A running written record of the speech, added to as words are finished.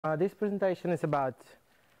This presentation is about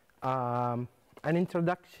an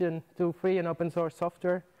introduction to free and open source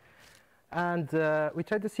software, and we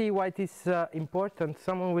try to see why it is important.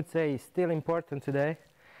 Someone would say still important today.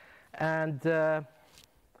 And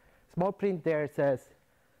small print there says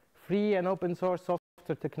free and open source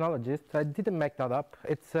software technologies. I didn't make that up.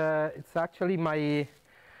 It's actually my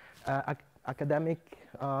academic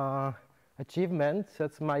achievement.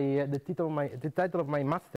 That's the title of my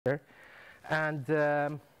master.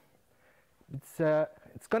 And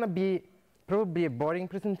it's going to be probably a boring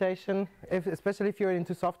presentation, especially if you're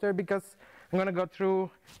into software, because I'm going to go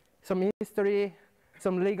through some history,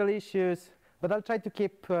 some legal issues, but I'll try to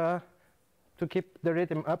keep the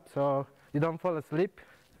rhythm up so you don't fall asleep.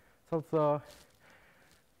 It's also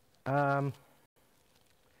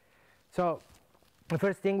so the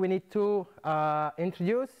first thing we need to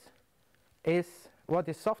introduce is what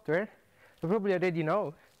is software. You probably already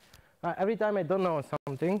know. Every time I don't know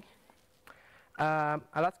something, I'll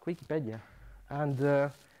ask Wikipedia, and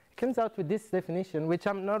it comes out with this definition, which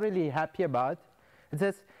I'm not really happy about. It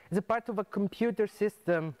says it's a part of a computer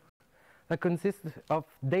system that consists of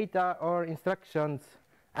data or instructions,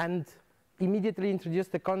 and immediately introduce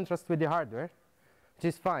the contrast with the hardware, which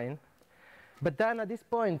is fine. But then at this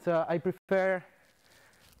point, I prefer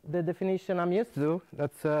the definition I'm used to.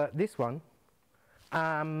 That's this one.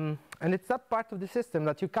 And it's that part of the system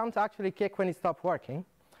that you can't actually kick when it stops working.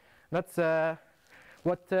 That's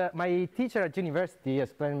what my teacher at university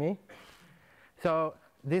explained me. So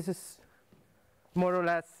this is more or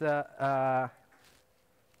less,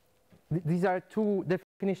 these are two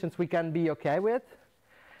definitions we can be okay with.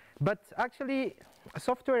 But actually,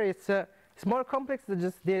 software is it's more complex than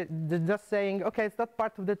just saying, okay, it's not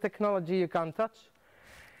part of the technology you can't touch.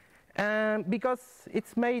 Because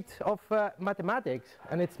it's made of mathematics,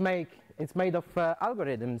 and it's made of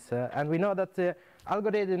algorithms, and we know that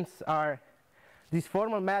algorithms are these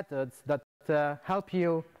formal methods that help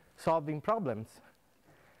you solving problems.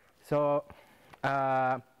 So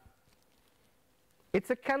it's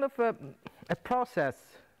a kind of a process,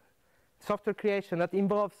 software creation, that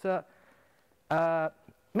involves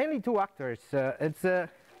mainly two actors. It's the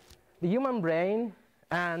human brain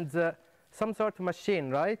and some sort of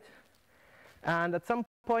machine, right? And at some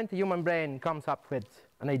point, the human brain comes up with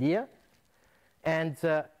an idea, and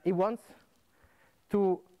it wants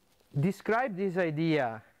to describe this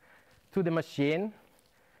idea to the machine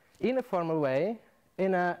in a formal way,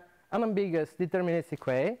 in an unambiguous, deterministic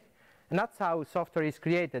way, and that's how software is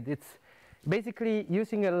created. It's basically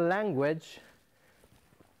using a language.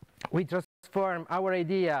 We transform our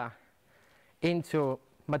idea into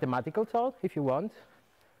mathematical thought, if you want.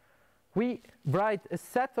 We write a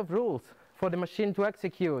set of rules for the machine to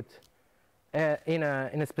execute in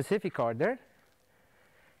a specific order,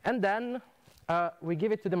 and then we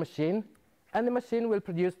give it to the machine, and the machine will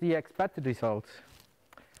produce the expected results.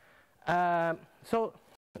 So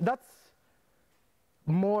that's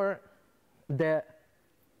more the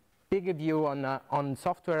bigger view on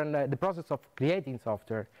software and the process of creating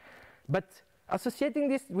software. But associating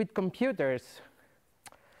this with computers,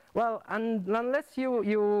 well, and unless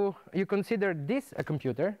you consider this a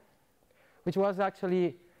computer, which was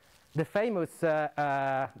actually the famous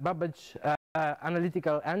Babbage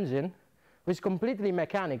analytical engine, which is completely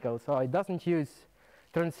mechanical, so it doesn't use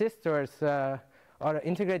transistors or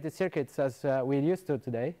integrated circuits as we're used to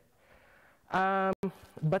today.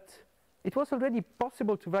 But it was already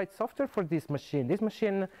possible to write software for this machine. This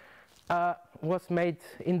machine was made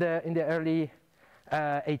in the early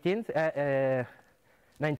 19th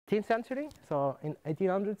century, so in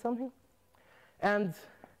 1800 something. And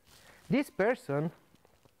this person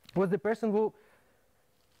was the person who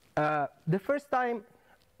the first time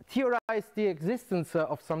theorized the existence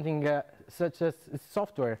of something such as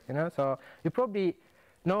software, you know. So you probably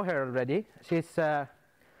know her already. She's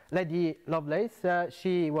Lady Lovelace.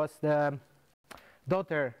 She was the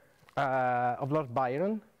daughter of Lord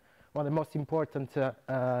Byron, one of the most important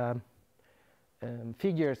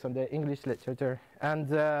figures on the English literature.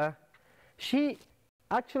 And she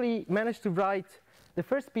actually managed to write the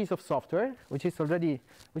first piece of software, which is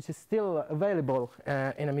still available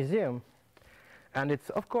in a museum, and it's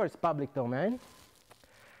of course public domain.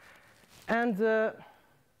 And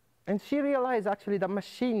she realized actually that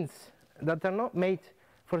machines that are not made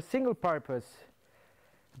for a single purpose,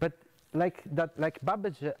 but like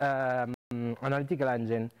Babbage analytical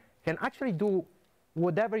engine, can actually do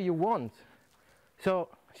whatever you want. So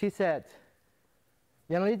she said,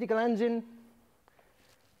 the analytical engine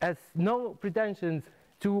has no pretensions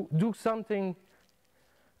to do something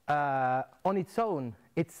on its own.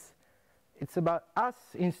 It's about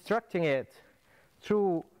us instructing it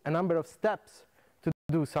through a number of steps to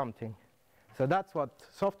do something. So that's what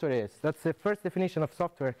software is. That's the first definition of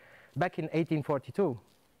software back in 1842.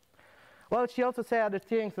 Well, she also said other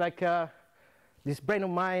things like this brain of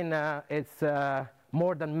mine, it's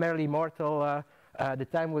more than merely mortal, the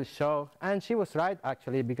time will show. And she was right,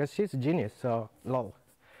 actually, because she's a genius, so lol.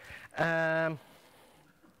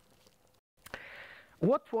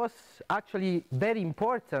 What was actually very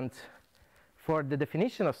important for the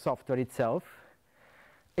definition of software itself,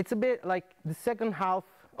 it's a bit like the second half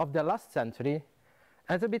of the last century.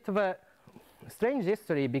 And it's a bit of a strange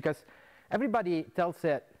history because everybody tells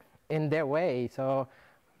it in their way. So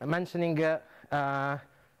mentioning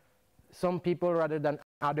some people rather than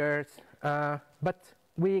others. But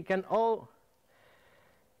we can all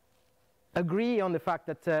agree on the fact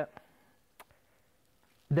that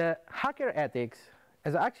the hacker ethics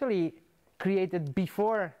is actually created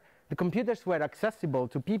before the computers were accessible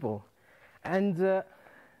to people. And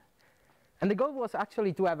the goal was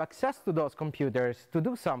actually to have access to those computers to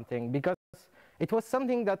do something, because it was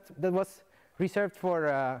something that was reserved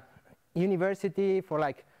for university, for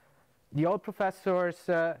like the old professors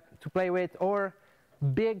to play with, or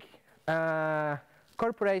big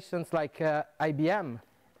corporations like IBM.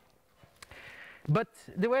 But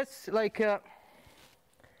there was like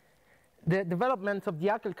the development of the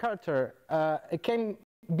hacker culture. It came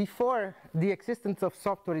before the existence of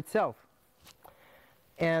software itself.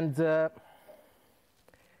 And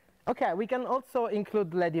okay, we can also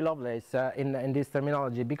include Lady Lovelace in this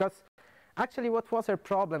terminology, because actually what was her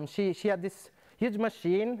problem? She had this huge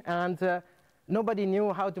machine and nobody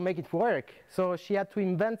knew how to make it work. So she had to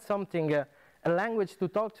invent something, a language to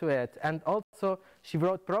talk to it. And also she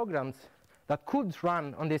wrote programs that could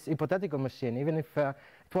run on this hypothetical machine, even if it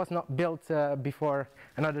was not built before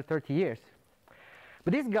another 30 years.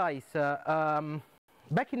 But these guys,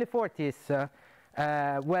 back in the 40s,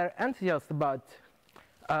 were enthusiastic about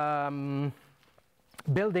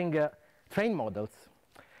building train models,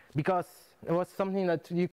 because it was something that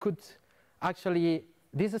you could actually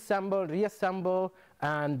disassemble, reassemble,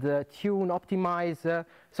 and tune, optimize.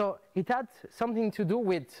 So it had something to do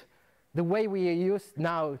with the way we use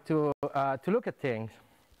now to look at things.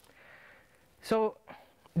 So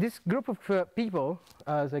this group of people,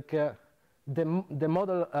 like the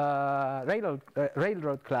Model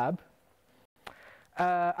Railroad Club,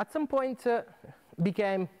 at some point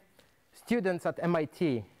became students at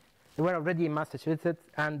MIT. They were already in Massachusetts,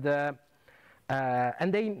 and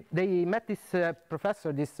they met this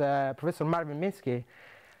professor, Professor Marvin Minsky,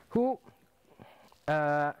 who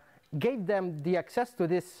gave them the access to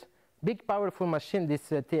this big, powerful machine, this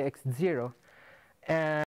TX0,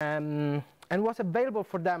 and was available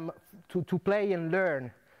for them to play and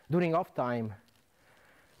learn during off time.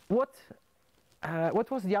 What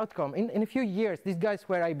was the outcome? In a few years, these guys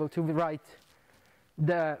were able to write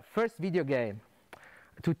the first video game,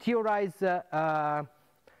 to theorize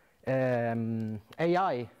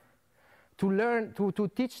AI, to learn, to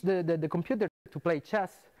teach the computer to play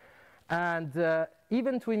chess, and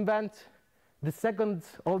even to invent the second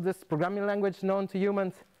oldest programming language known to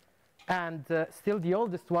humans, and still the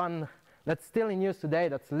oldest one that's still in use today,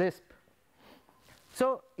 that's Lisp.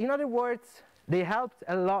 So, in other words, they helped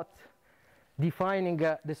a lot defining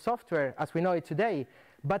the software as we know it today.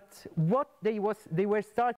 But what they were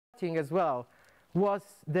starting as well was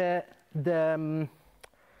the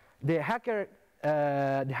hacker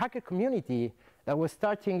community that was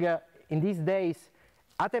starting in these days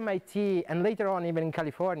at MIT and later on even in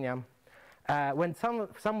California, when some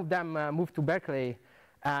of them moved to Berkeley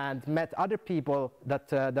and met other people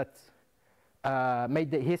that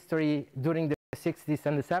made the history during the 60s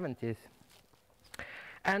and the 70s.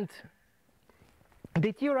 And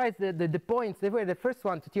they theorized the points. They were the first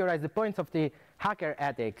one to theorize the points of the hacker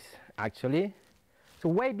ethics, actually. So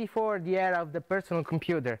way before the era of the personal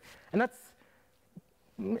computer. And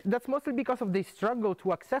that's mostly because of the struggle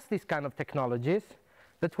to access these kind of technologies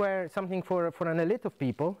that were something for an elite of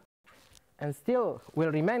people, and still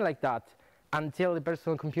will remain like that until the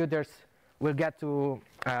personal computers will get to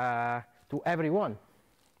everyone.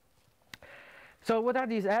 So what are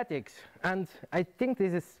these ethics? And I think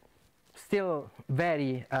this is still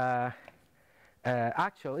very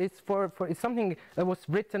actual. It's something that was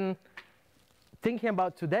written thinking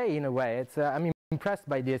about today in a way. I'm impressed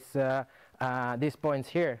by these points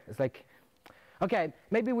here. It's like, okay,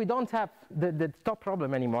 maybe we don't have the top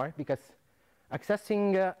problem anymore, because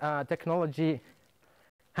accessing technology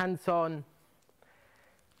hands-on,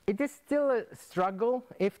 it is still a struggle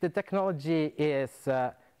if the technology is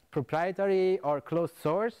proprietary or closed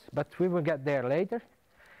source, but we will get there later.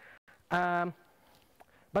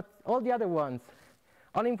 But all the other ones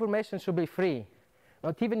all information should be free.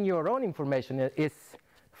 Not even your own information is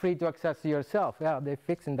free to access yourself. Yeah, they're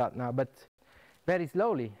fixing that now, but very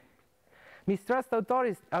slowly. Mistrust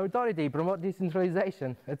authority, promote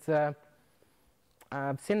decentralization. It's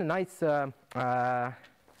I've seen a nice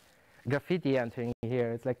graffiti entering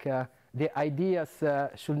here. It's like the ideas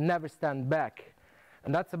should never stand back.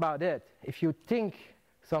 And that's about it. If you think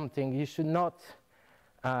something, you should not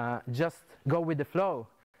just go with the flow.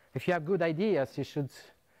 If you have good ideas, you should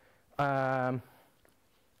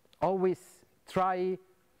always try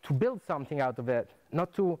to build something out of it,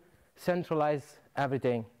 not to centralize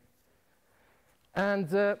everything. And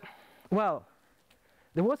well,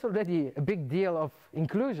 there was already a big deal of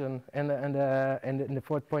inclusion in the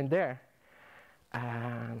fourth point there,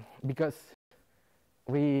 because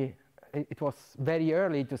it was very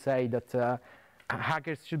early to say that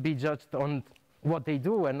hackers should be judged on what they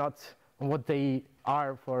do and not on what they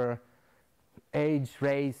are for age,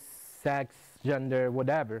 race, sex, gender,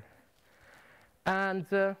 whatever. And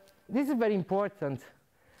this is very important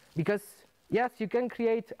because, yes, you can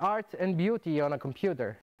create art and beauty on a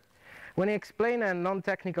computer. When I explain to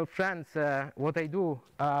non-technical friends what I do,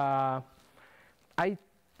 I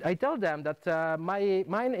tell them that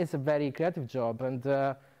mine is a very creative job, and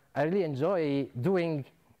I really enjoy doing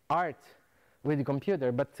art with the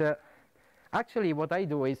computer. But actually what I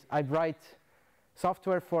do is I write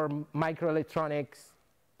software for microelectronics,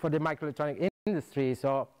 for the microelectronic industry.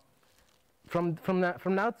 So from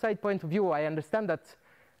an outside point of view, I understand that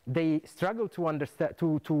they struggle to understand,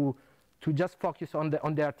 to just focus on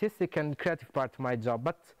the artistic and creative part of my job.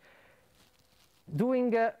 But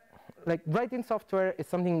doing, like writing software is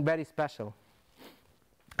something very special.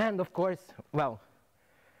 And of course, well,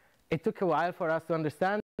 it took a while for us to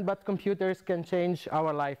understand, but computers can change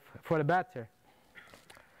our life for the better.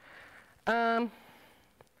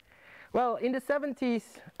 Well, in the 70s,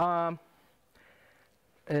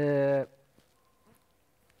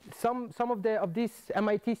 some of these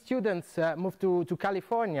MIT students moved to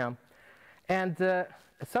California, and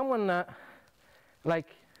someone like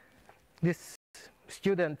this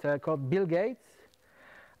student called Bill Gates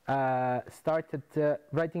started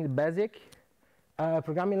writing the BASIC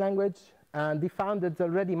programming language, and he founded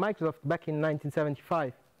already Microsoft back in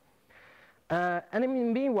 1975.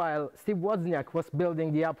 And meanwhile, Steve Wozniak was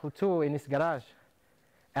building the Apple II in his garage,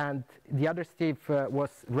 and the other Steve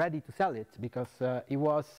was ready to sell it because he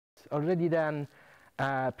was already then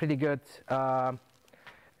a pretty good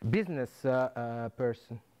business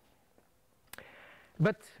person.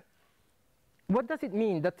 But what does it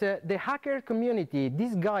mean that the hacker community,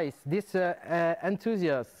 these guys, these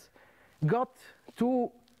enthusiasts, got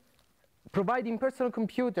to providing personal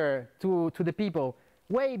computer to the people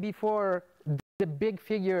way before the big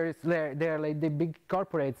figures there, like the big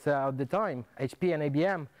corporates at the time, HP and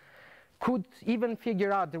IBM, could even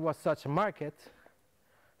figure out there was such a market.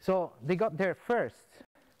 So they got there first.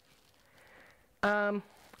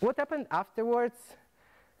 What happened afterwards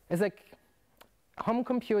is like home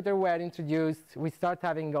computer were introduced. We start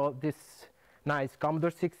having all this nice Commodore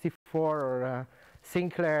 64 or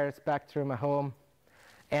Sinclair Spectrum at home.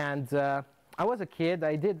 And I was a kid.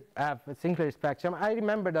 I did have a Sinclair Spectrum. I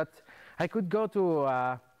remember that I could go to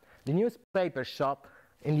the newspaper shop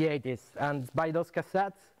in the 80s and buy those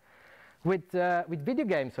cassettes with video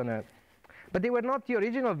games on it. But they were not the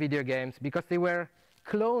original video games because they were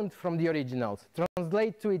cloned from the originals,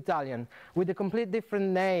 translated to Italian with a complete different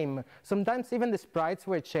name. Sometimes even the sprites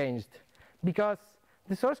were changed because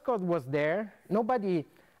the source code was there. Nobody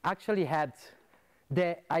actually had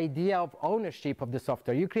the idea of ownership of the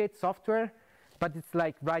software. You create software, but it's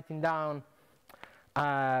like writing down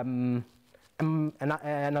an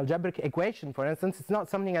algebraic equation, for instance. It's not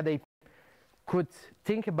something that they could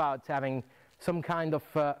think about having some kind of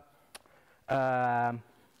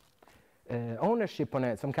ownership on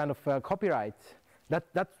it, some kind of copyright.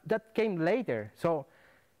 That came later. So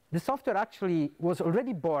the software actually was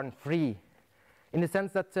already born free in the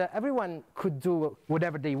sense that everyone could do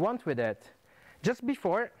whatever they want with it. Just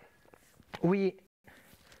before we,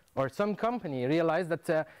 or some company, realized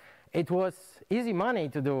that it was easy money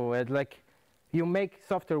to do it. Like you make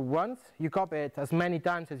software once, you copy it as many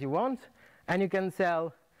times as you want, and you can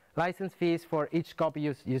sell license fees for each copy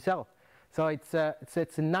you sell. So it's a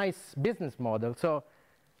nice business model. So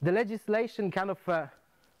the legislation kind of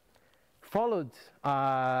followed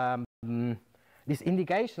these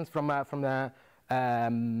indications from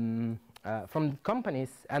companies,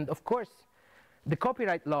 and of course the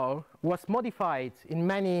copyright law was modified in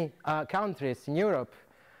many countries in Europe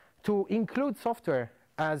to include software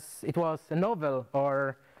as it was a novel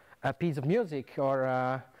or a piece of music or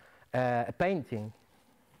a painting.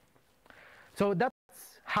 So that's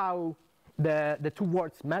how the two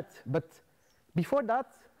worlds met. But before that,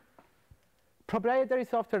 proprietary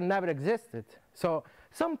software never existed. So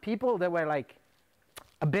some people, they were like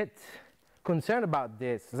a bit concerned about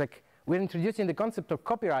this. It's like, we're introducing the concept of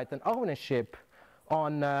copyright and ownership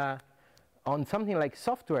on something like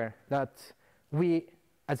software that we,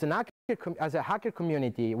 as a hacker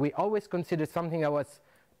community, we always considered something that was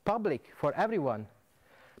public for everyone.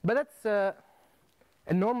 But that's a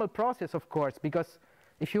normal process, of course, because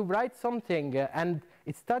if you write something and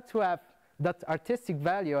it starts to have that artistic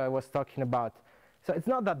value I was talking about, so it's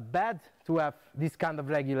not that bad to have this kind of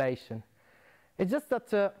regulation. It's just that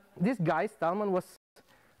this guy, Stallman, was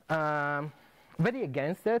very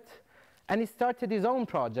against it, and he started his own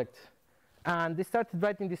project. And they started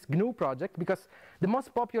writing this GNU project because the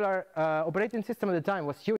most popular operating system at the time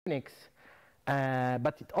was Unix,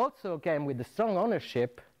 but it also came with the strong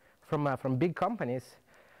ownership from big companies.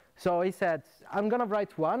 So he said, I'm going to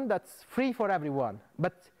write one that's free for everyone.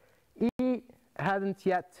 But he hadn't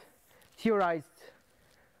yet theorized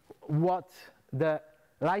what the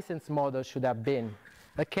license model should have been.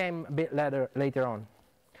 That came a bit later on.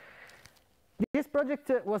 This project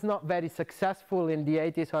was not very successful in the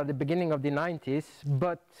 80s or the beginning of the 90s,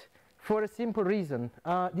 but for a simple reason.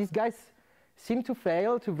 These guys seemed to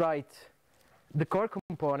fail to write the core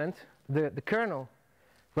component, the kernel,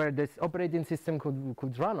 where this operating system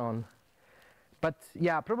could run on. But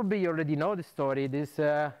yeah, probably you already know the story. This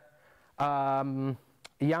young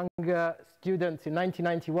student in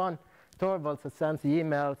 1991, Torvalds, sends the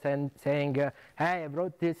email saying, hey, I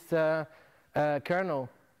wrote this kernel,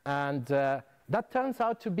 and that turns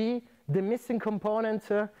out to be the missing component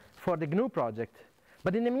for the GNU project.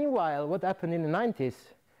 But in the meanwhile, what happened in the 90s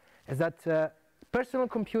is that personal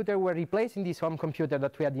computers were replacing this home computer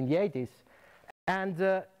that we had in the 80s. And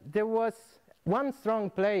there was one strong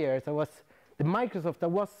player, that was the Microsoft, that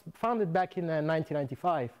was founded back in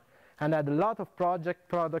 1995 and had a lot of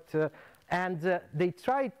products, and they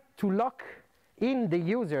tried to lock in the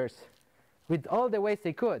users with all the ways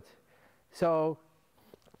they could. So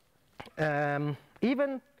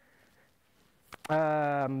even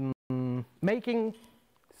making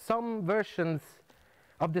some versions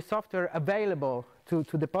of the software available to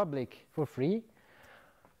the public for free,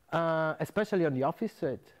 especially on the Office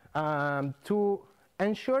suite, to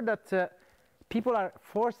ensure that people are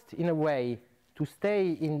forced in a way to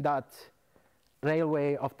stay in that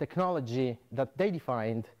railway of technology that they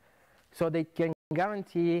defined, so they can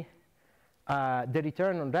guarantee the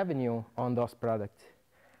return on revenue on those products.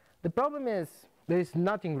 The problem is, there is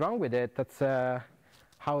nothing wrong with it. That's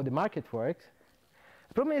how the market works.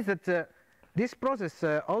 The problem is that this process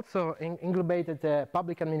also englobated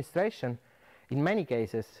public administration in many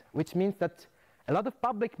cases, which means that a lot of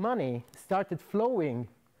public money started flowing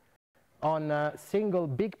on a single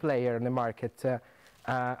big player in the market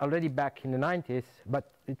already back in the 90s,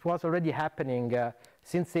 but it was already happening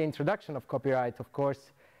since the introduction of copyright, of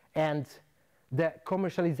course, and the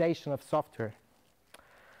commercialization of software.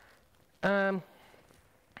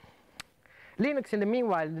 Linux, in the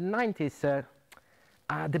meanwhile, in the 90s,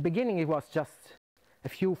 at the beginning it was just a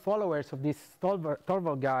few followers of this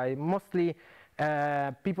Torvald guy, mostly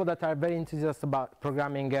people that are very enthusiastic about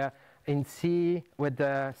programming in C with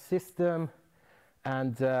the system,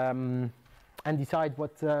 and decide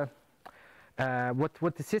what the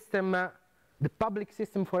system, the public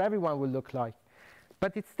system for everyone will look like.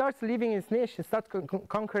 But it starts leaving its niche and starts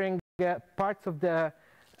conquering parts of the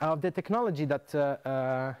technology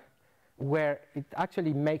that where it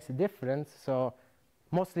actually makes a difference. So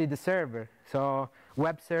mostly the server. So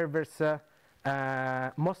web servers,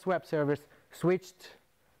 most web servers switched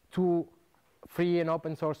to free and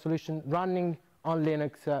open source solution running on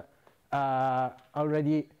Linux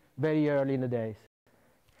already very early in the days.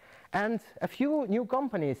 And a few new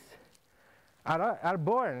companies are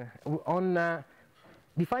born on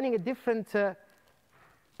defining a different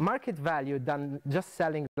market value than just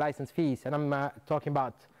selling license fees. And I'm talking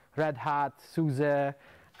about Red Hat, SUSE,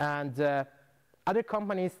 and other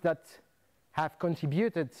companies that have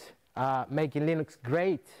contributed making Linux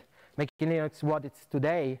great, making Linux what it's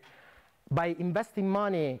today, by investing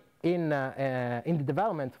money in the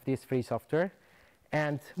development of this free software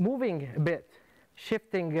and moving a bit,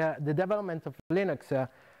 shifting the development of Linux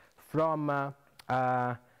from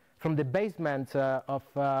the basement of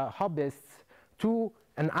hobbyists to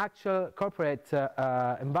an actual corporate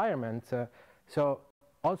environment. So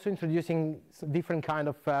also introducing different kind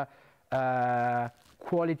of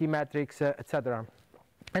quality metrics, etc.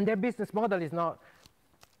 And their business model is not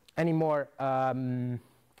anymore on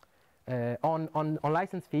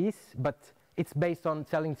license fees, but it's based on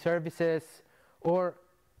selling services, or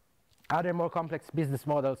other more complex business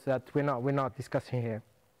models that we're not discussing here.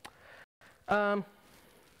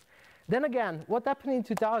 Then again, what happened in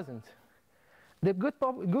 2000? The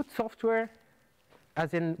good software,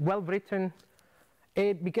 as in well-written,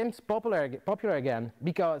 it becomes popular again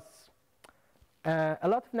because a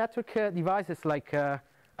lot of network devices like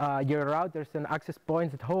your routers and access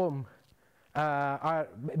points at home are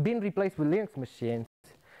being replaced with Linux machines.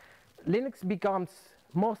 Linux becomes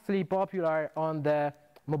mostly popular on the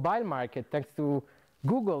mobile market thanks to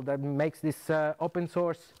Google that makes this open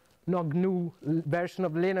source GNU version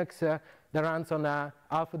of Linux that runs on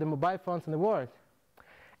half of the mobile phones in the world.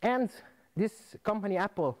 And this company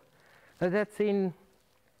Apple that's seen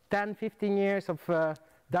 10, 15 years of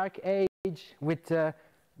dark age with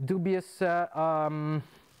dubious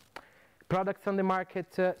products on the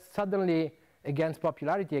market suddenly gains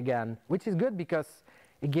popularity again, which is good because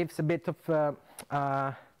it gives a bit of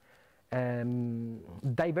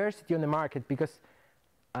diversity on the market, because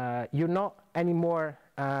you're not anymore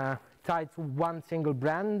tied to one single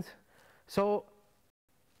brand. So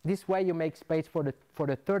this way you make space for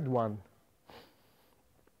the third one.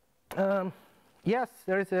 Yes,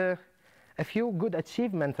 there is a few good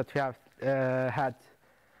achievements that we have had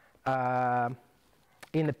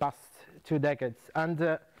in the past 2 decades,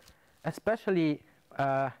 and especially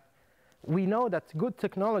we know that good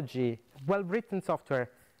technology, well-written software,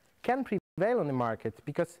 can prevail on the market,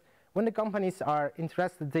 because when the companies are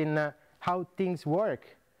interested in how things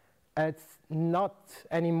work, it's not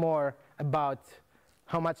anymore about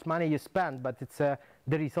how much money you spend, but it's the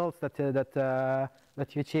results that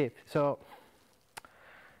you achieve. So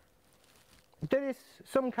there is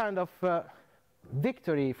some kind of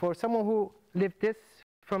victory for someone who lived this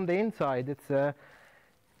from the inside. It's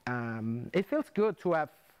it feels good to have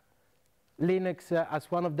Linux as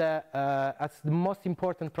one of the as the most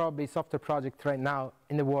important probably software project right now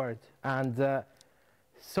in the world, and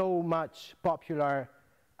so much popular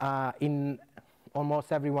in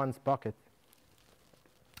almost everyone's pocket.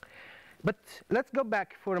 But let's go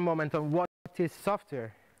back for a moment on what is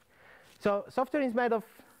software. So software is made of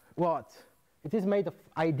what? It is made of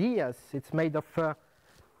ideas. It's made of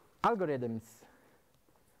algorithms,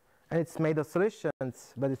 and it's made of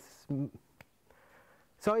solutions. But it's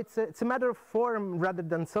a matter of form rather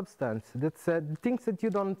than substance. That's things that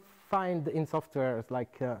you don't find in software,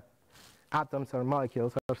 like atoms or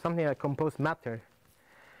molecules or something like composed matter.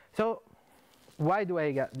 So why do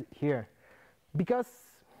I get here? Because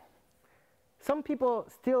some people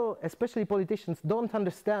still, especially politicians, don't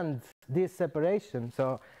understand this separation.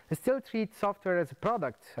 So they still treat software as a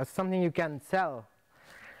product, as something you can sell.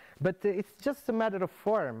 But it's just a matter of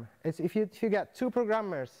form. If you get 2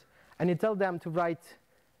 programmers and you tell them to write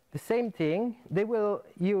the same thing, they will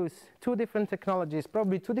use 2 different technologies,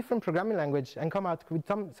 probably 2 different programming languages, and come out with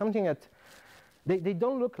something that they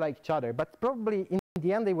don't look like each other, but probably in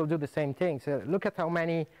the end they will do the same thing. So look at how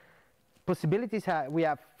many possibilities we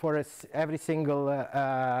have for every single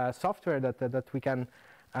software that we can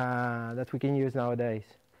use nowadays,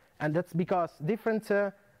 and that's because different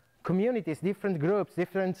communities, different groups,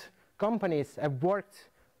 different companies have worked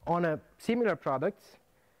on a similar product,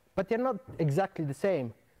 but they're not exactly the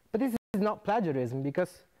same. But this is not plagiarism,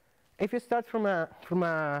 because if you start from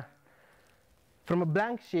a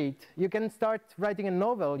blank sheet, you can start writing a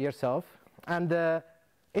novel yourself, and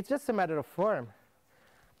it's just a matter of form.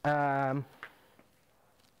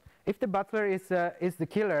 If the butler is the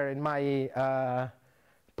killer in my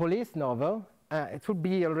police novel, it would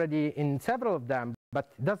be already in several of them,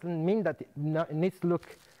 but it doesn't mean that it needs to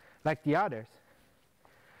look like the others.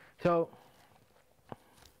 So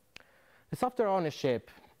the software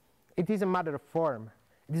ownership, it is a matter of form.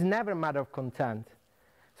 It is never a matter of content.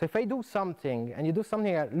 So if I do something and you do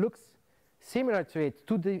something that looks similar to it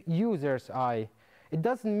to the user's eye, it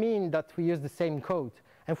doesn't mean that we use the same code.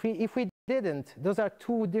 And if we didn't, those are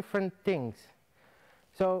 2 different things.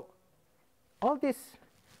 So all these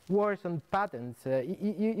wars on patents,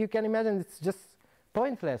 you can imagine it's just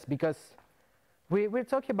pointless, because we're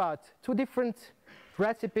talking about 2 different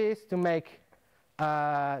recipes to make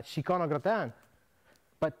chicon au gratin.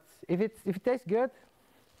 But if it tastes good,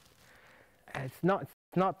 it's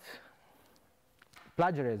not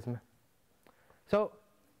plagiarism. So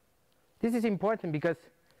this is important, because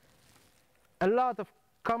a lot of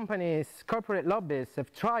companies, corporate lobbies,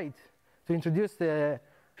 have tried to introduce the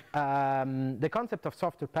concept of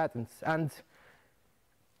software patents, and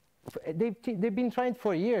they've been trying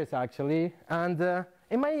for years actually, and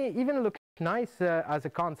it might even look nice as a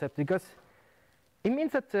concept, because it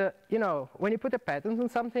means that you know, when you put a patent on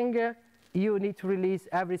something, you need to release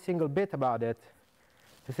every single bit about it.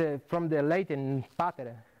 It's from the Latin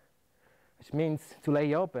patere, which means to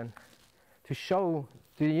lay open, to show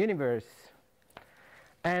to the universe.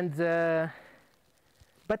 And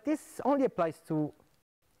but this only applies to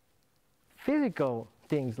physical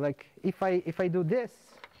things. Like if I do this,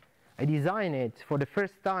 I design it for the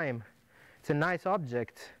first time, it's a nice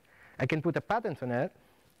object, I can put a patent on it,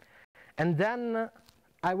 and then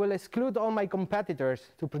I will exclude all my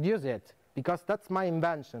competitors to produce it, because that's my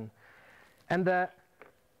invention. And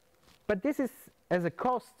but this is as a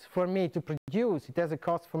cost for me to produce, it has a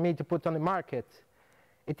cost for me to put on the market.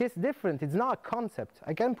 It is different, it's not a concept.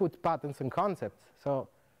 I can put patents on concepts, so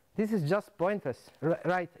this is just pointless,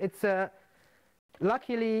 right? It's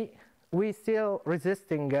luckily we're still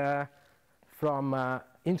resisting from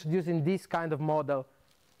introducing this kind of model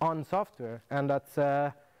on software, and that's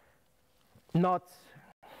not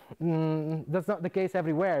the case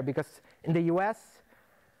everywhere, because in the US,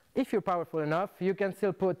 if you're powerful enough, you can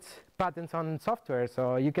still put patents on software,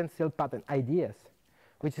 so you can still patent ideas,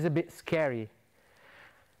 which is a bit scary.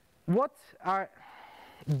 What are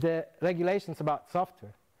the regulations about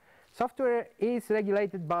software? Software is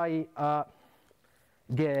regulated by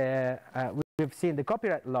we've seen the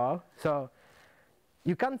copyright law, so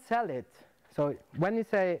you can't sell it. So when you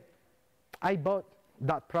say, I bought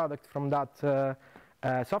that product from that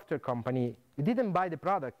software company, you didn't buy the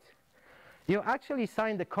product. You actually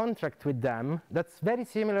signed a contract with them that's very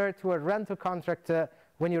similar to a rental contract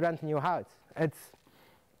when you rent a new house.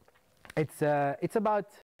 It's about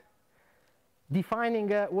defining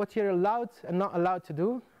what you're allowed and not allowed to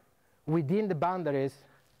do within the boundaries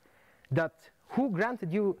that who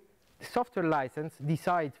granted you the software license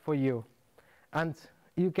decide for you. And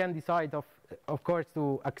you can decide, of course,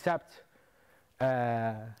 to accept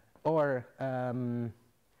or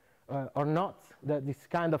not this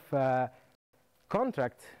kind of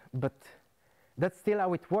contract, but that's still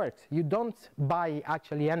how it works. You don't buy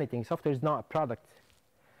actually anything. Software is not a product.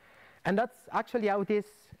 And that's actually how it is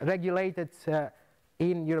regulated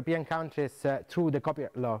in European countries through the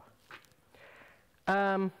copyright law.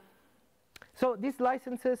 So these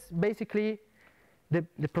licenses, basically,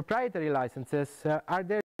 the proprietary licenses are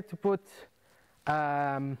there to put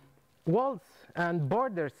walls and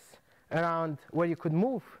borders around where you could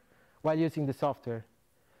move while using the software.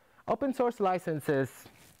 Open source licenses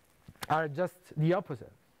are just the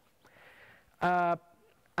opposite.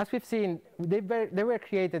 As we've seen, they were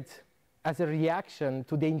created as a reaction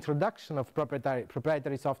to the introduction of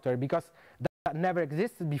proprietary software, because that never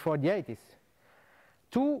existed before the 80s,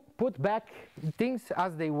 to put back things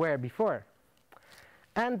as they were before.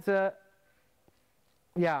 And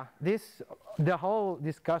yeah, the whole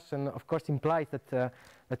discussion, of course, implies that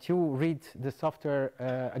you read the software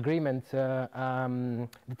agreement, the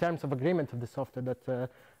terms of agreement of the software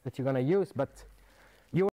that you're going to use, but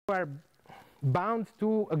you are bound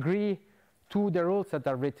to agree to the rules that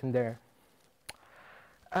are written there.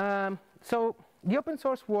 So the open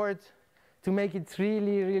source world, to make it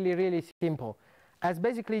really simple, has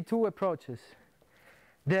basically two approaches.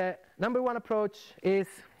 The number one approach is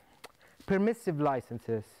permissive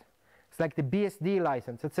licenses. It's like the BSD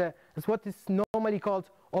license. It's what is normally called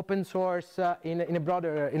open source in a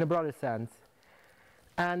broader sense.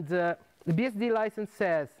 And the BSD license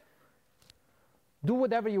says, do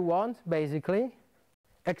whatever you want, basically,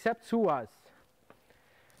 except sue us.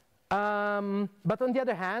 But on the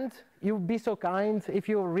other hand, you be so kind, if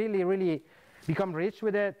you really become rich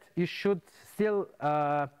with it, you should still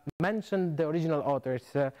mention the original authors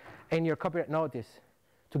in your copyright notice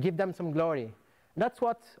to give them some glory. That's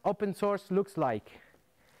what open source looks like,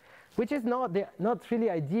 which is not really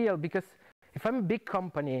ideal, because if I'm a big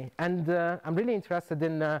company and I'm really interested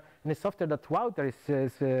in the software that Wouter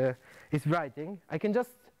is writing, I can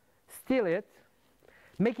just steal it,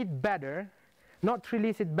 make it better, not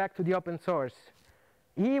release it back to the open source.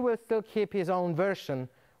 He will still keep his own version,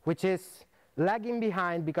 which is lagging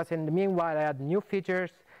behind, because in the meanwhile I had new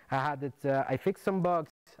features, I fixed some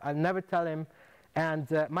bugs, I'll never tell him, and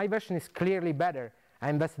my version is clearly better. I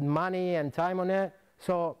invested money and time on it,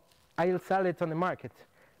 so I'll sell it on the market.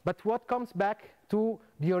 But what comes back to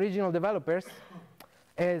the original developers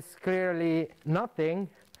is clearly nothing.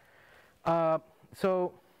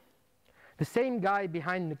 So the same guy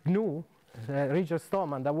behind GNU, Richard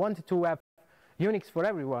Stallman, that wanted to have Unix for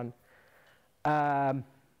everyone,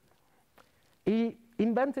 he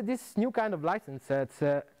invented this new kind of license. It's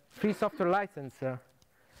a free software license,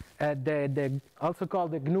 also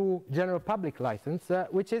called the GNU General Public License,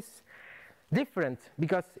 which is different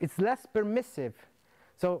because it's less permissive.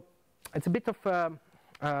 So it's a bit of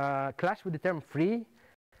a clash with the term free,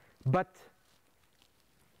 but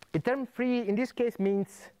The term free in this case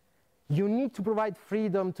means you need to provide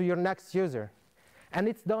freedom to your next user. And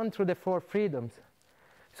it's done through the 4 freedoms.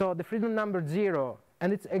 So the freedom number 0,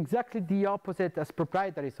 and it's exactly the opposite as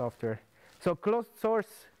proprietary software. So closed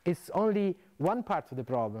source is only one part of the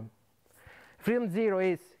problem. Freedom 0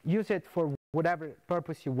 is use it for whatever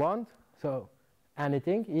purpose you want. So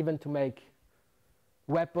anything, even to make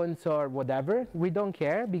weapons or whatever. We don't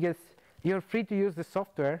care because you're free to use the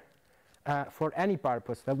software for any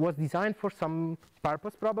purpose. That was designed for some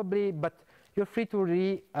purpose probably, but you're free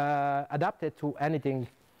to adapt it to anything.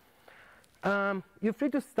 You're free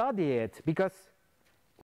to study it, because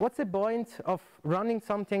what's the point of running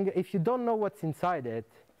something if you don't know what's inside it?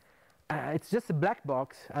 It's just a black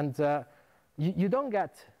box, and you don't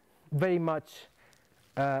get very much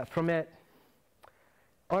from it.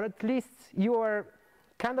 Or at least you are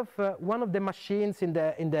kind of one of the machines in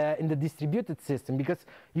the distributed system, because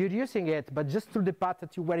you're using it, but just through the path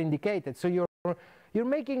that you were indicated. So you're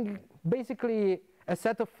making basically a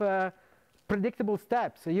set of predictable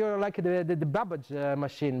steps. So you're like the Babbage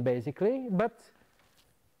machine, basically, but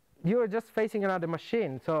you're just facing another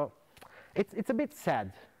machine. So it's a bit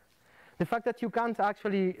sad. The fact that you can't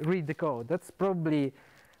actually read the code, that's probably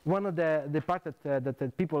one of the parts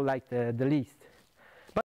that people like the least.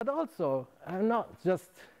 But also, not just,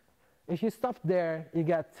 if you stop there, you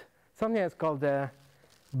get something that's called the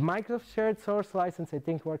Microsoft Shared Source License, I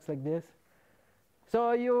think works like this.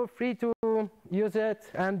 So you're free to use it,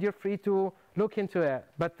 and you're free to look into it,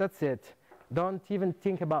 but that's it. Don't even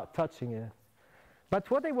think about touching it. But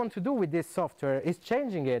what I want to do with this software is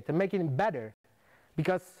changing it and making it better.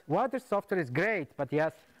 Because Water software is great, but it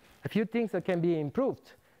has a few things that can be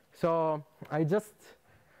improved. So I just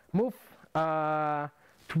move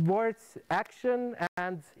towards action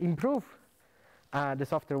and improve the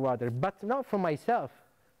software Water, but not for myself,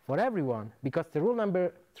 for everyone. Because the rule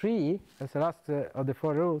number 3, as the last of the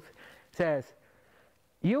 4 rules, says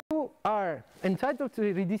you are entitled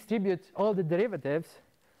to redistribute all the derivatives,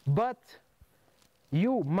 but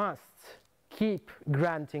you must keep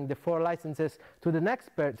granting the 4 licenses to the next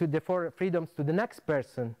to the 4 freedoms to the next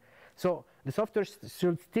person. So the software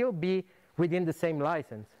should still be within the same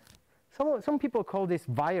license. Some people call this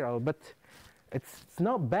viral, but it's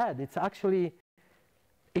not bad. It's actually,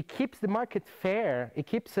 it keeps the market fair. It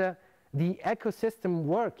keeps the ecosystem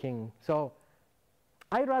working. So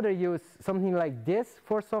I'd rather use something like this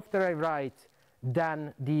for software I write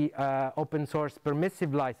than the open source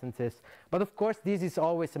permissive licenses. But of course, this is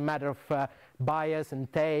always a matter of bias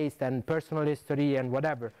and taste and personal history and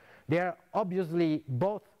whatever. They are obviously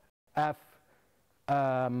both have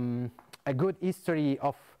a good history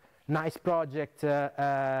of nice project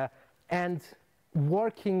and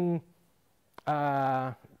working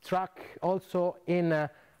track also in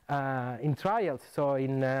trials, so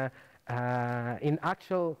in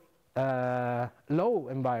actual low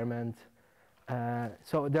environment.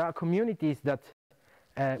 So there are communities that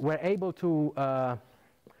were able to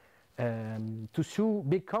sue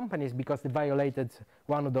big companies because they violated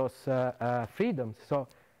one of those freedoms. So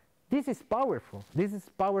this is powerful. This is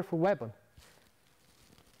a powerful weapon.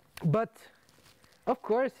 But of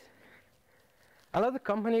course, a lot of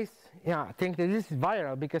companies think that this is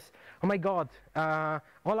viral because, oh my God,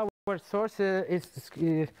 all our source is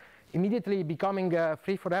immediately becoming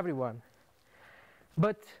free for everyone.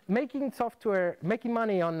 But making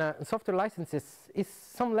money on software licenses is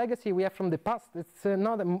some legacy we have from the past. It's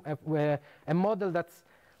not a model that's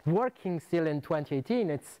working still in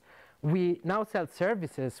 2018. We now sell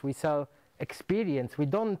services, we sell experience. We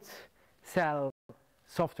don't sell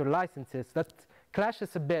software licenses. That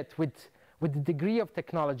clashes a bit with the degree of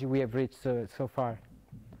technology we have reached so far.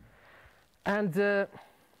 And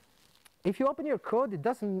if you open your code, it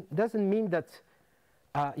doesn't mean that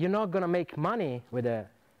you're not going to make money with it,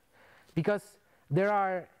 because there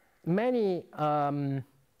are many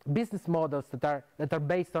business models that are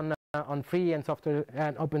based on free and software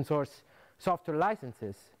and open source software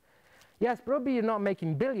licenses. Yes, probably you're not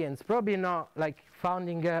making billions, probably not like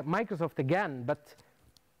founding Microsoft again, but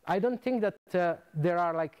I don't think that there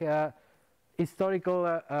are like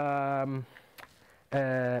historical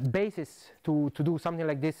basis to do something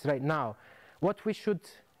like this right now. What we should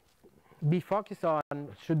be focused on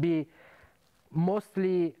should be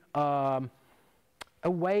mostly a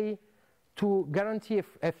way to guarantee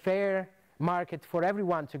a fair market for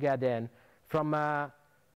everyone to get in, from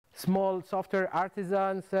small software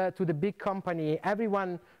artisans to the big company.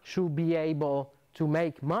 Everyone should be able to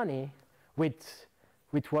make money with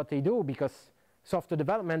what they do, because software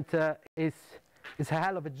development is a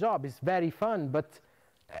hell of a job. It's very fun, but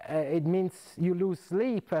it means you lose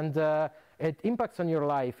sleep, and it impacts on your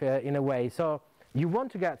life in a way. So you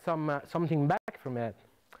want to get something back from it.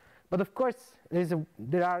 But of course,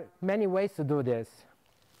 there are many ways to do this.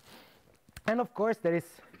 And of course, there is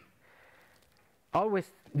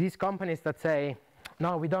always these companies that say,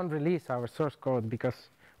 no, we don't release our source code because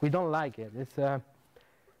we don't like it.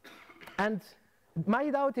 And my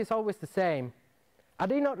doubt is always the same. Are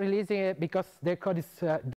they not releasing it because their code is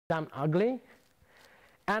damn ugly?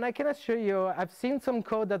 And I can assure you, I've seen some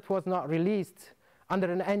code that was not released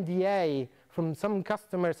under an NDA from some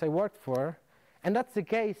customers I worked for, and that's the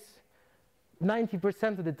case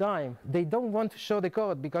 90% of the time. They don't want to show the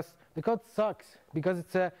code because the code sucks, because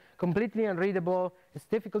it's completely unreadable, it's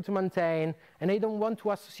difficult to maintain, and they don't want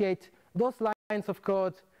to associate those lines of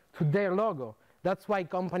code to their logo. That's why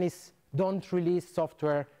companies don't release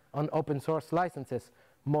software on open source licenses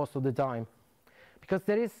most of the time, because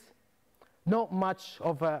there is not much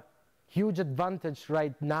of a huge advantage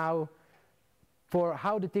right now for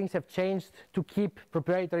how the things have changed to keep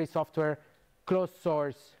proprietary software closed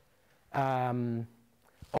source on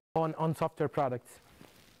software products.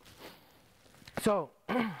 So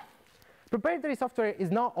proprietary software is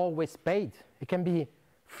not always paid. It can be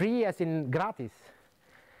free as in gratis.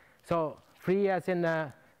 So free as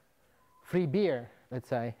in free beer, let's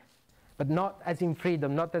say, but not as in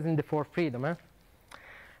freedom, not as in the for freedom.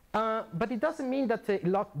 But it doesn't mean that it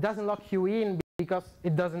doesn't lock you in because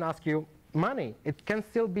it doesn't ask you money. It can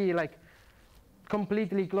still be like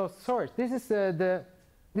completely closed source. This is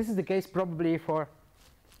the case probably for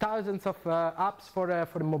thousands of apps for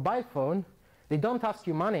the mobile phone. They don't ask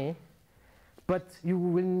you money, but you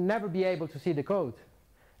will never be able to see the code.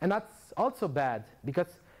 And that's also bad, because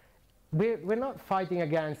we're not fighting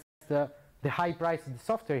against the high price of the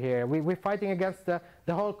software here. We're fighting against the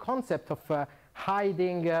whole concept of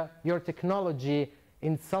hiding your technology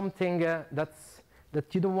in something that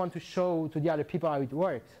you don't want to show to the other people how it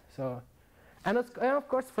works. So, and of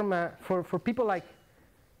course, for people like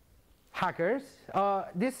hackers,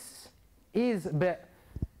 this is a bit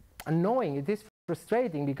annoying. It is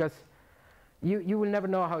frustrating because you will never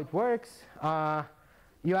know how it works.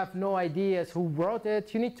 You have no ideas who wrote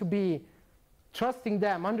it. You need to be trusting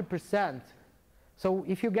them 100%. So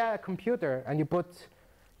if you get a computer and you put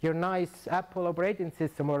your nice Apple operating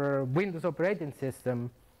system or Windows operating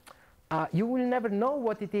system, you will never know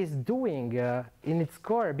what it is doing in its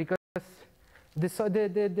core, because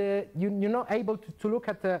you're not able to look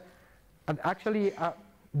at the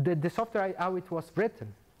software how it was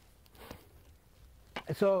written.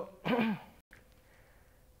 So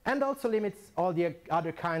and also limits all the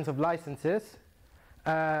other kinds of licenses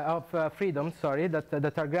of freedom,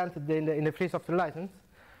 that are granted in the free software license,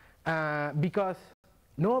 because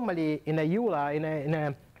normally in a EULA, in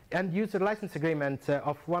a end user license agreement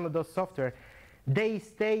of one of those software, they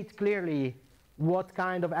state clearly what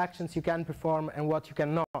kind of actions you can perform and what you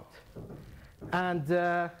cannot. And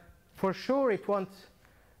for sure it won't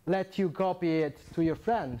let you copy it to your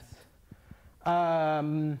friends.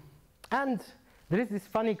 And there is this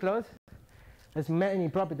funny clause, as many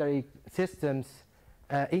proprietary systems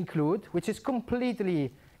include, which is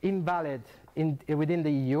completely invalid within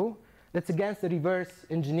the EU. That's against the reverse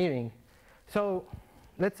engineering. So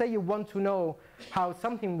let's say you want to know how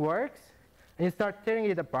something works, and you start tearing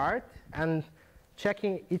it apart and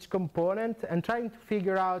checking each component and trying to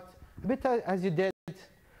figure out, a bit as you did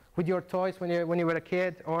with your toys when you were a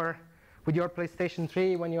kid, or with your PlayStation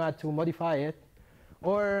 3 when you had to modify it.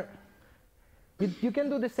 Or you can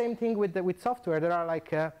do the same thing with software. There are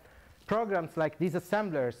like programs like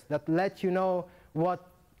disassemblers that let you know what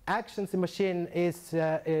actions the machine is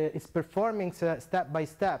performing step by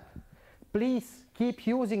step. Please keep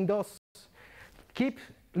using those. Keep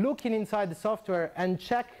looking inside the software and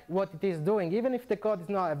check what it is doing, even if the code is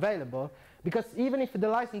not available. Because even if the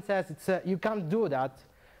license says you can't do that,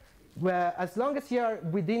 well, as long as you are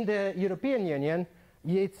within the European Union,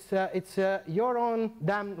 it's your own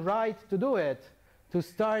damn right to do it, to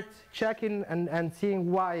start checking and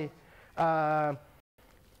seeing why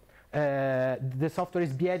the software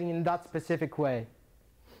is behaving in that specific way.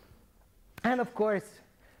 And of course,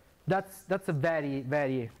 that's a very,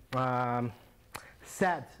 very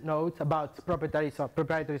sad note about proprietary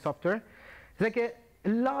software. It's like a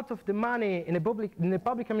lot of the money in the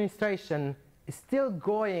public administration is still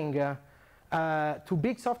going to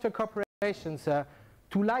big software corporations,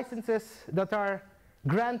 to licenses that are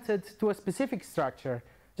granted to a specific structure.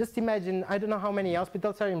 Just imagine, I don't know how many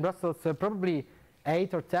hospitals are in Brussels, probably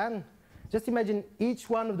 8 or 10. Just imagine each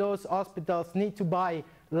one of those hospitals need to buy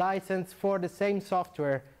license for the same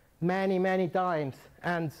software many, many times,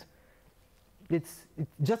 and it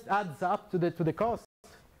just adds up to the cost.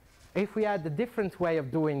 if we had a different way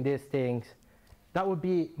of doing these things, that would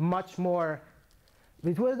be much more,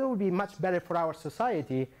 it would be much better for our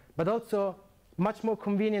society, but also much more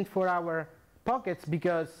convenient for our pockets,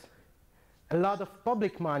 because a lot of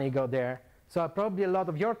public money go there. So probably a lot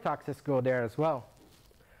of your taxes go there as well.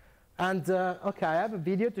 And okay, I have a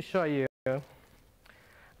video to show you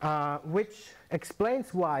which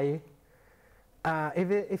explains why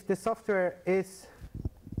if the software is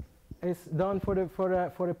done for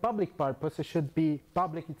the public purpose, it should be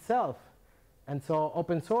public itself, and so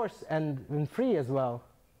open source and free as well.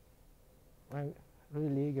 I'm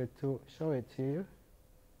really eager to show it to you.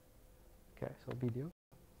 Okay, so video.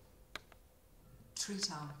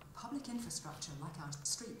 Treat our public infrastructure like our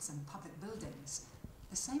streets and public buildings,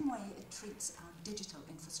 the same way it treats our digital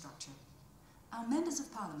infrastructure. Our members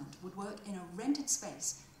of parliament would work in a rented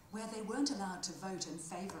space where they weren't allowed to vote in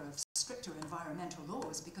favour of stricter environmental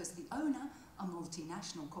laws because the owner, a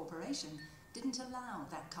multinational corporation, didn't allow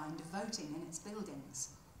that kind of voting in its buildings.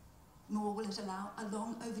 Nor will it allow a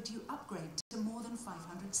long overdue upgrade to more than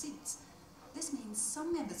 500 seats. This means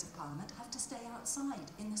some members of parliament have to stay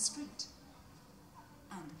outside in the street.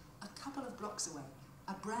 And a couple of blocks away,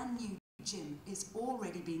 a brand new gym is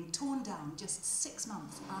already being torn down just 6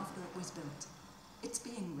 months after it was built. It's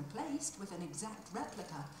being replaced with an exact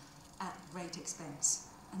replica at great expense.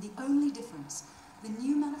 And the only difference, the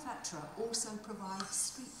new manufacturer also provides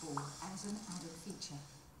streetball as an added feature.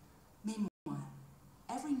 Meanwhile,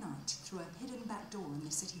 every night through a hidden back door in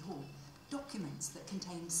the City Hall, documents that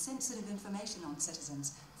contain sensitive information on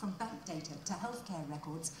citizens, from bank data to healthcare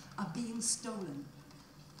records, are being stolen.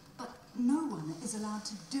 But no one is allowed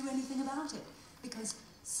to do anything about it, because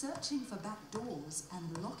searching for back doors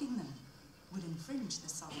and locking them would infringe the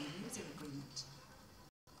Southern User Agreement.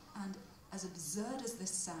 And as absurd as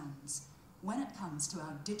this sounds, when it comes to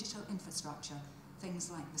our digital infrastructure,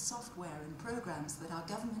 things like the software and programs that our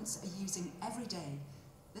governments are using every day,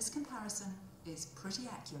 this comparison is pretty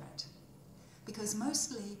accurate. Because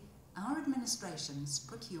mostly, our administrations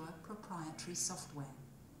procure proprietary software.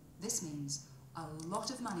 This means a lot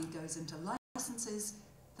of money goes into licenses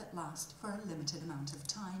that last for a limited amount of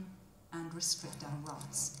time and restrict our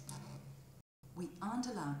rights. We aren't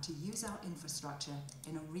allowed to use our infrastructure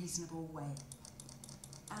in a reasonable way.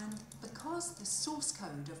 And because the source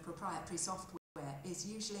code of proprietary software is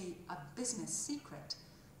usually a business secret,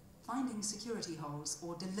 finding security holes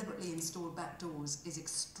or deliberately installed backdoors is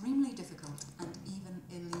extremely difficult and even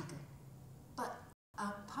illegal. But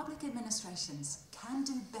our public administrations can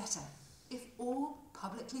do better if all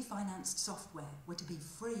publicly financed software were to be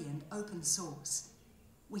free and open source.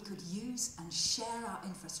 We could use and share our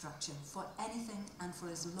infrastructure for anything and for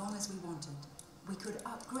as long as we wanted. We could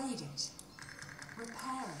upgrade it,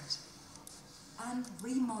 repair it, and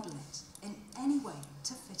remodel it in any way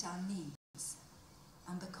to fit our needs.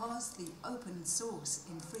 And because the open source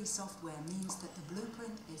in free software means that the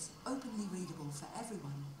blueprint is openly readable for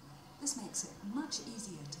everyone, this makes it much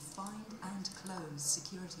easier to find and close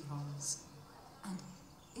security holes. And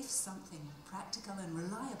if something practical and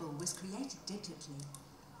reliable was created digitally,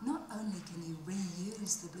 not only can you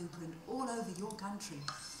reuse the blueprint all over your country,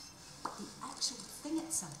 the actual thing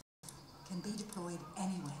itself can be deployed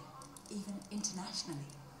anywhere, even internationally.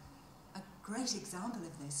 A great example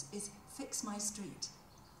of this is Fix My Street.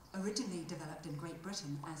 Originally developed in Great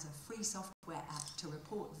Britain as a free software app to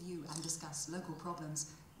report, view and discuss local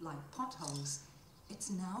problems like potholes, it's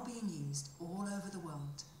now being used all over the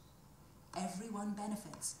world. Everyone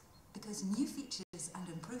benefits because new features and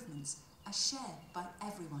improvements are shared by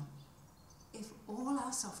everyone. If all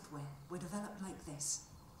our software were developed like this,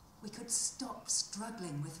 we could stop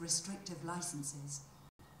struggling with restrictive licenses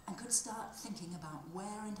and could start thinking about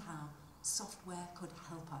where and how software could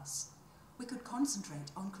help us. We could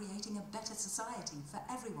concentrate on creating a better society for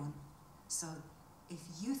everyone. So, if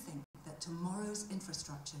you think that tomorrow's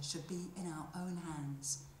infrastructure should be in our own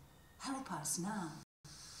hands, help us now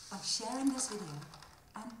by sharing this video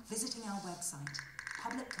and visiting our website,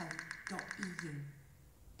 publiccode.eu.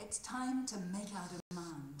 It's time to make our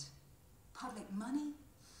demand. Public money,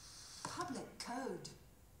 public code.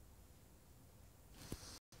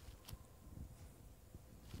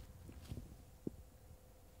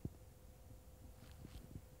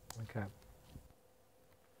 Okay.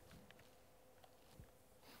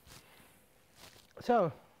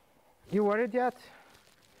 So, you worried yet?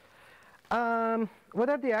 What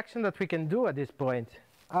are the actions that we can do at this point?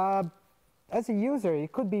 As a user,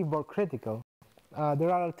 it could be more critical. There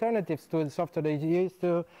are alternatives to the software that you use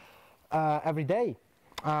to every day.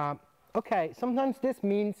 Okay, sometimes this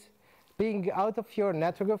means being out of your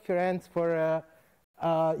network of your hands for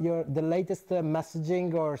the latest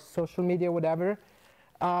messaging or social media, whatever.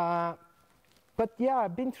 But yeah,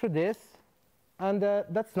 I've been through this, and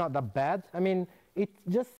that's not that bad. I mean,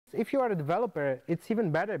 if you are a developer, it's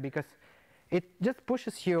even better because it just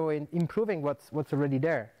pushes you in improving what's already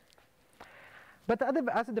there. But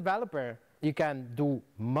as a developer, you can do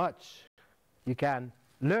much. You can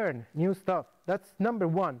learn new stuff. That's number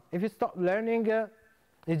one. If you stop learning, you're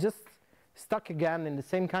just stuck again in the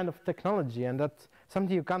same kind of technology, and that's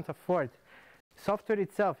something you can't afford. Software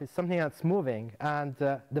itself is something that's moving, and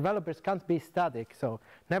developers can't be static, so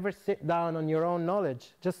never sit down on your own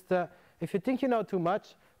knowledge. Just if you think you know too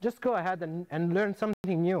much, just go ahead and learn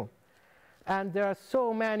something new. And there are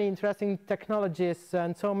so many interesting technologies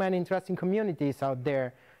and so many interesting communities out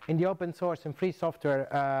there in the open source and free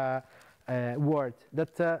software world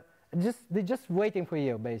that they're just waiting for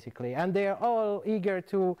you, basically. And they are all eager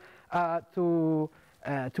to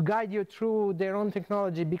guide you through their own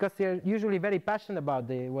technology because they're usually very passionate about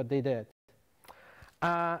what they did.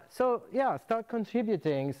 So yeah, start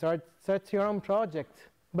contributing, start your own project.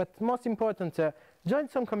 But most important, join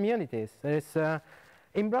some communities.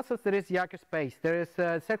 In Brussels, there is Hackerspace. There is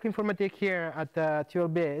Cercle Informatique here at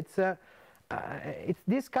TULB. It's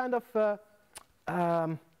this kind of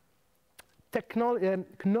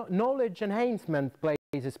knowledge enhancement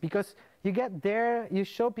places, because you get there, you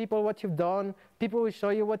show people what you've done, people will show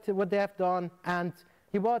you what they have done, and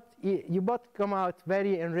you both come out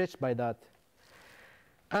very enriched by that.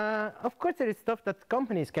 Of course, there is stuff that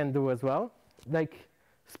companies can do as well, like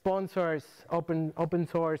sponsors open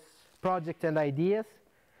source projects and ideas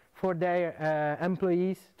for their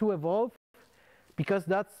employees to evolve, because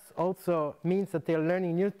that also means that they're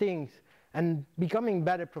learning new things and becoming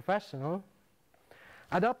better professional.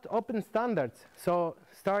 Adopt open standards, so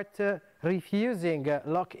start refusing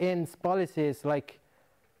lock-ins policies, like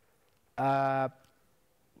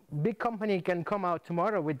big company can come out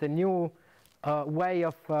tomorrow with a new way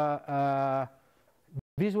of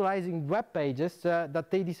visualizing web pages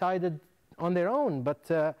that they decided on their own,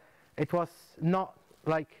 but it was not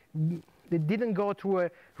like, they didn't go through a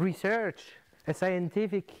research, a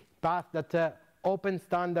scientific path that open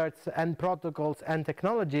standards and protocols and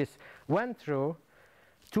technologies went through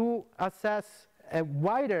to assess a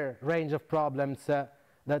wider range of problems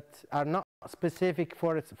that are not specific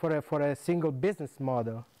for a single business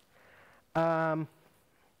model. And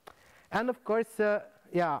of course,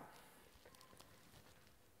 yeah,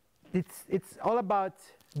 it's all about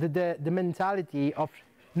the mentality of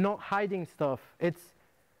not hiding stuff. It's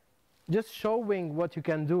just showing what you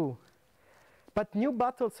can do. But new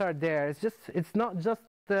battles are there. It's not just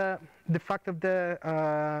the fact of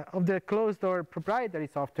the closed or proprietary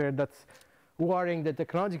software that's warring the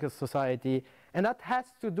technological society, and that has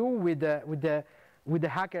to do with the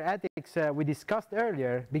hacker ethics we discussed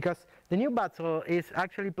earlier, because the new battle is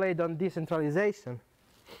actually played on decentralization.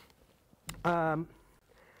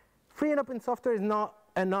 Free and open software is not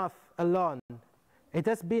enough alone. It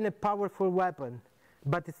has been a powerful weapon,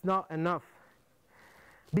 but it's not enough.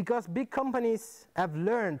 Because big companies have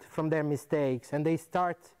learned from their mistakes and they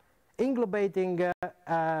start englobating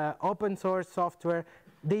open source software.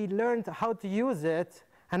 They learned how to use it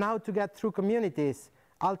and how to get through communities,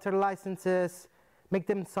 alter licenses, make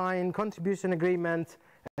them sign contribution agreement,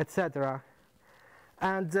 etc.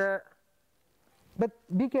 And but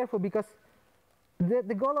be careful, because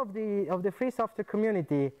the goal of the free software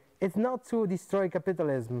community is not to destroy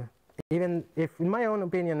capitalism, even if, in my own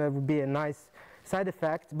opinion, it would be a nice side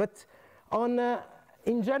effect. But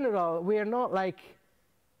in general, we are not like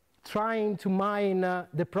trying to mine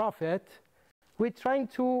the profit. We're trying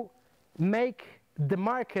to make the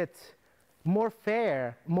market more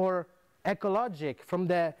fair, more ecologic from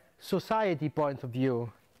the society point of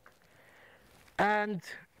view. And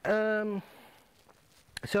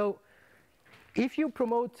so if you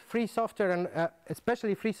promote free software, and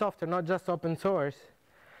especially free software, not just open source,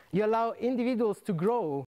 you allow individuals to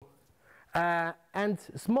grow, and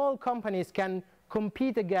small companies can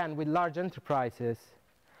compete again with large enterprises.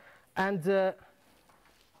 And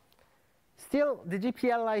still, the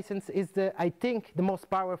GPL license is, I think, the most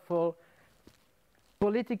powerful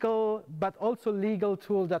political but also legal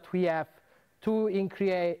tool that we have to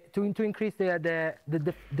increase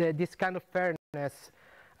this kind of fairness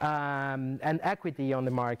and equity on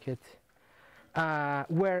the market,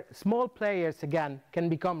 where small players again can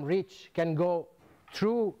become rich, can go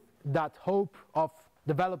through that hope of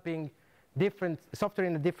developing different software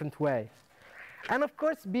in a different way. And of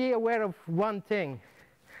course, be aware of one thing.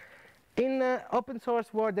 In the open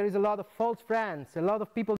source world, there is a lot of false friends, a lot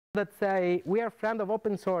of people that say, we are friends of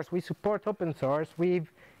open source, we support open source, we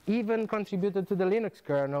even contributed to the Linux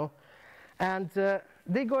kernel. And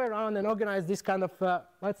they go around and organize this kind of,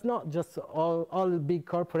 it's not just all big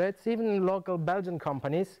corporates, even local Belgian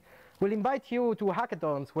companies will invite you to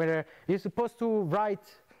hackathons where you're supposed to write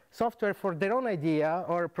software for their own idea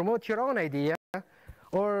or promote your own idea,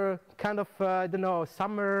 or kind of, I don't know,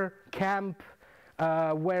 summer camp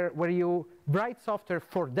where you write software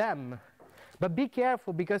for them. But be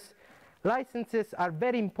careful, because licenses are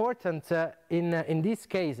very important in these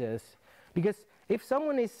cases. Because if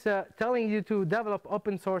someone is telling you to develop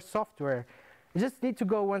open source software, you just need to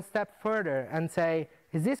go one step further and say,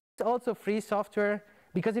 is this also free software?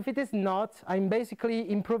 Because if it is not, I'm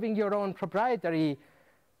basically improving your own proprietary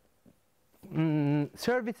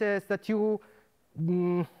services that you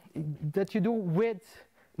do with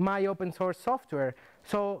my open source software.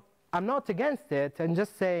 So I'm not against it. I'm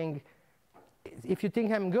just saying, if you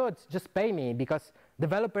think I'm good, just pay me, because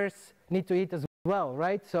developers need to eat as well,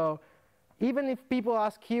 right? So even if people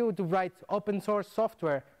ask you to write open source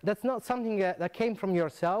software, that's not something that came from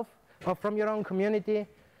yourself or from your own community.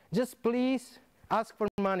 Just please ask for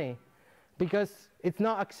money, because it's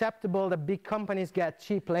not acceptable that big companies get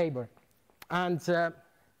cheap labor. And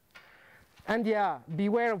yeah,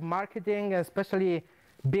 beware of marketing, especially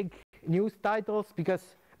big news titles,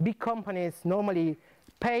 because big companies normally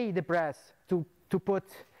pay the press to put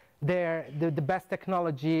the best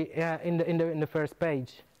technology in the first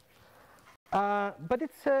page. But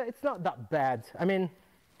it's not that bad. I mean,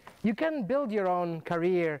 you can build your own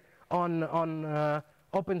career on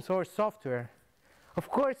open source software. Of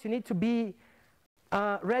course, you need to be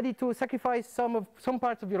ready to sacrifice some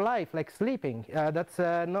parts of your life, like sleeping. That's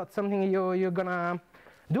not something you're gonna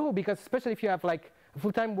do, because especially if you have like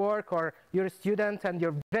full-time work, or you're a student and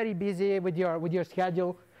you're very busy with your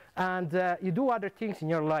schedule, and you do other things in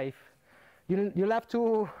your life. You'll have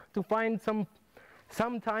to find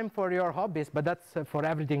some time for your hobbies, but that's for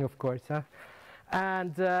everything, of course.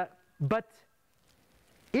 But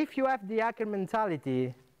if you have the hacker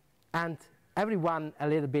mentality, and everyone a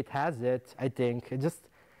little bit has it, I think. It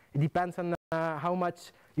depends on how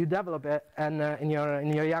much you develop it and in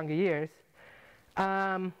your younger years.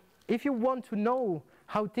 If you want to know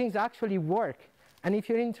how things actually work, and if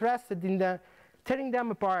you're interested in tearing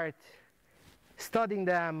them apart, studying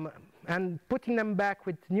them, and putting them back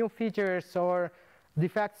with new features or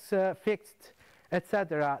defects fixed,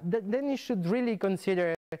 etc., then you should really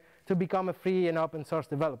consider to become a free and open source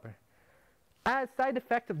developer. A side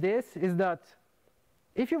effect of this is that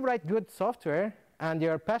if you write good software and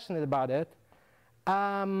you're passionate about it,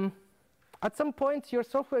 at some point your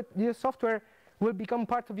software will become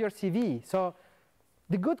part of your CV. So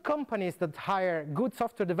the good companies that hire good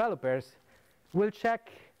software developers will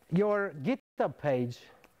check your GitHub page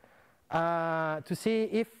to see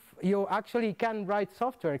if you actually can write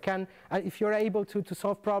software, if you're able to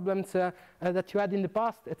solve problems that you had in the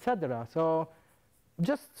past, etc. So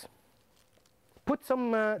just put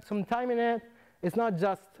some time in it. It's not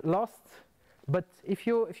just lost, but if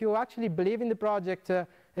you actually believe in the project,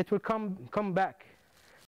 it will come back.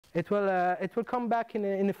 It will come back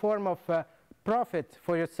in the form of profit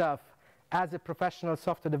for yourself as a professional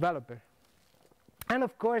software developer. And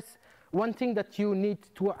of course, one thing that you need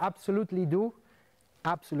to absolutely do,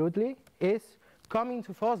 is coming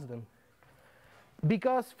to FOSDEM.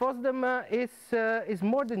 Because FOSDEM is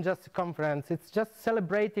more than just a conference. It's just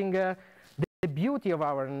celebrating the beauty of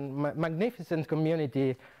our magnificent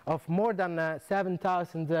community of more than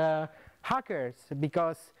 7,000 hackers,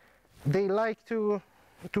 because they like to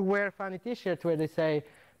wear funny t-shirts where they say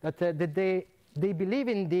that they believe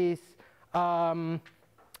in these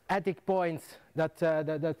ethic points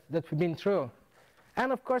that we've been through.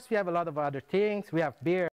 And of course, we have a lot of other things. We have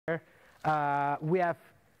beer. We have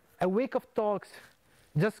a week of talks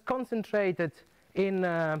just concentrated in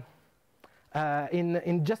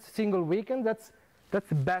just a single weekend. That's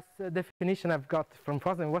the best definition I've got from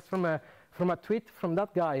FOSS. It was from a tweet from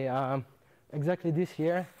that guy exactly this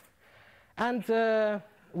year. And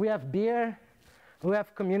we have beer. We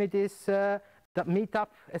have communities that meet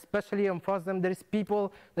up, especially on FOSDEM. There is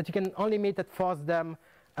people that you can only meet at FOSDEM.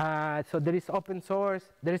 So there is open source,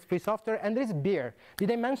 there is free software, and there is beer.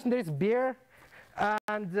 Did I mention there is beer?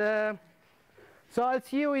 And so I'll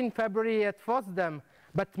see you in February at FOSDEM.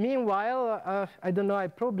 But meanwhile, I don't know, I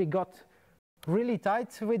probably got really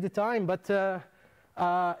tight with the time. But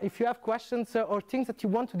if you have questions or things that you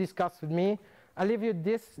want to discuss with me, I'll leave you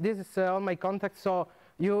this. This is all my contacts. So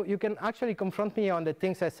you can actually confront me on the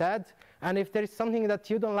things I said. And if there is something that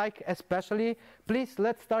you don't like especially, please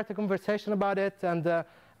let's start a conversation about it. And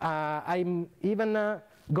I'm even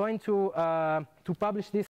going to publish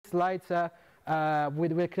these slides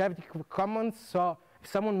with Creative Commons. So if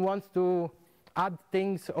someone wants to add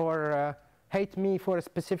things or hate me for a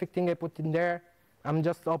specific thing I put in there, I'm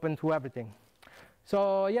just open to everything.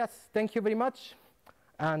 So yes, thank you very much.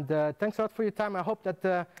 And thanks a lot for your time. I hope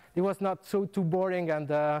that it was not too boring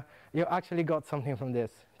and you actually got something from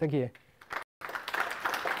this. Thank you.